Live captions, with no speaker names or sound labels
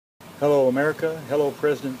Hello, America. Hello,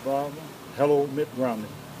 President Obama. Hello, Mitt Romney.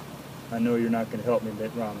 I know you're not going to help me, Mitt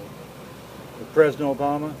Romney. But President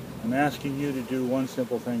Obama, I'm asking you to do one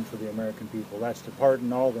simple thing for the American people. That's to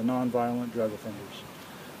pardon all the nonviolent drug offenders.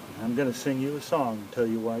 And I'm going to sing you a song and tell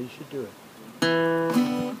you why you should do it.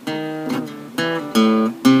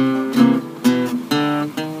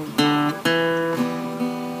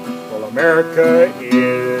 Well, America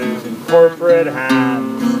is in corporate hands.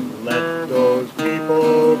 Let those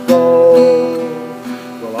people go.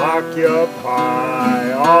 We'll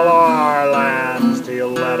occupy all our lands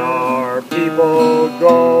till let our people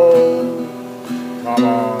go. Come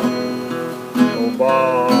on,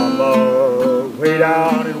 Obama, way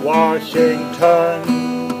down in Washington.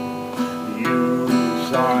 You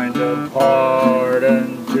signed a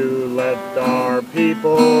pardon to let our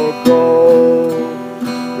people go.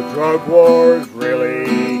 The drug war's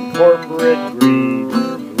really corporate greed.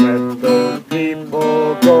 Let those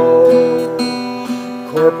people go.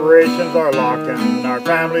 Corporations are locking our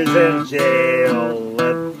families in jail.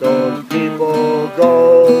 Let those people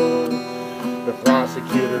go. The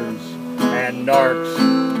prosecutors and narcs,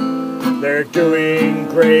 they're doing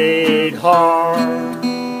great harm.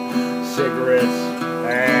 Cigarettes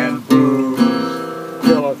and booze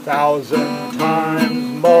kill 1,000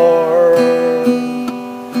 times more.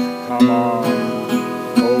 Come on,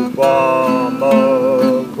 Obama,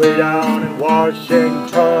 way down in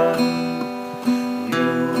Washington.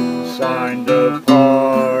 You signed a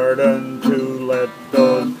pardon to let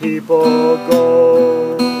those people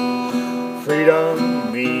go. Freedom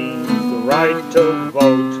means the right to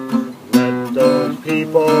vote. Let those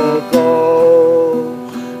people go.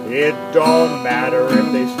 It don't matter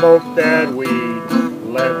if they smoke that weed.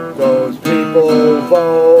 Let those people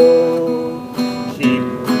vote. Keep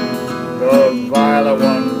the violent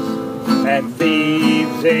ones and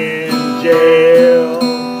thieves in jail,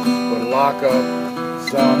 but lock up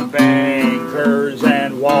some bankers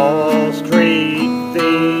and Wall Street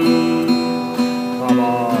thieves. Come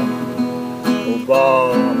on,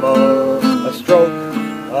 Obama, a stroke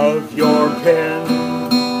of your pen.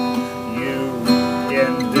 You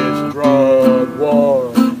end this drug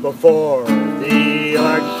war before the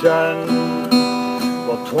election.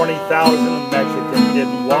 Well, 20,000 Mexicans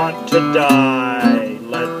didn't want to die.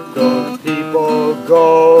 Let those people go.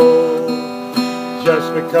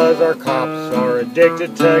 Just because our cops are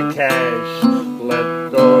addicted to cash,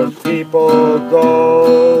 let those people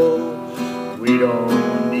go. We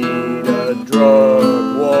don't need a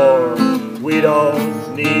drug war. We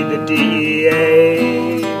don't need the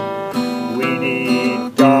DEA. We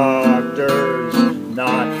need doctors,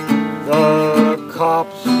 not the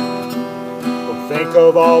cops. Well, think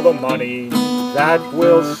of all the money that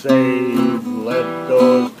we'll save. Let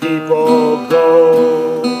those people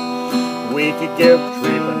go. We could give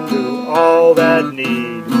treatment to all that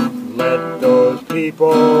need. Let those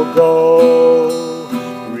people go.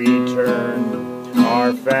 Return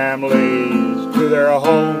our families to their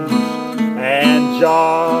homes and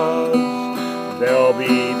jobs. They'll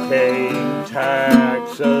be paying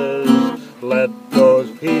taxes. Let those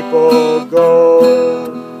people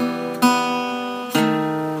go.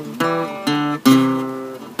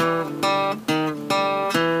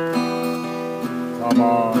 Come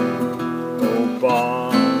on,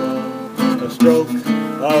 Obama, a stroke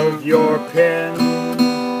of your pen.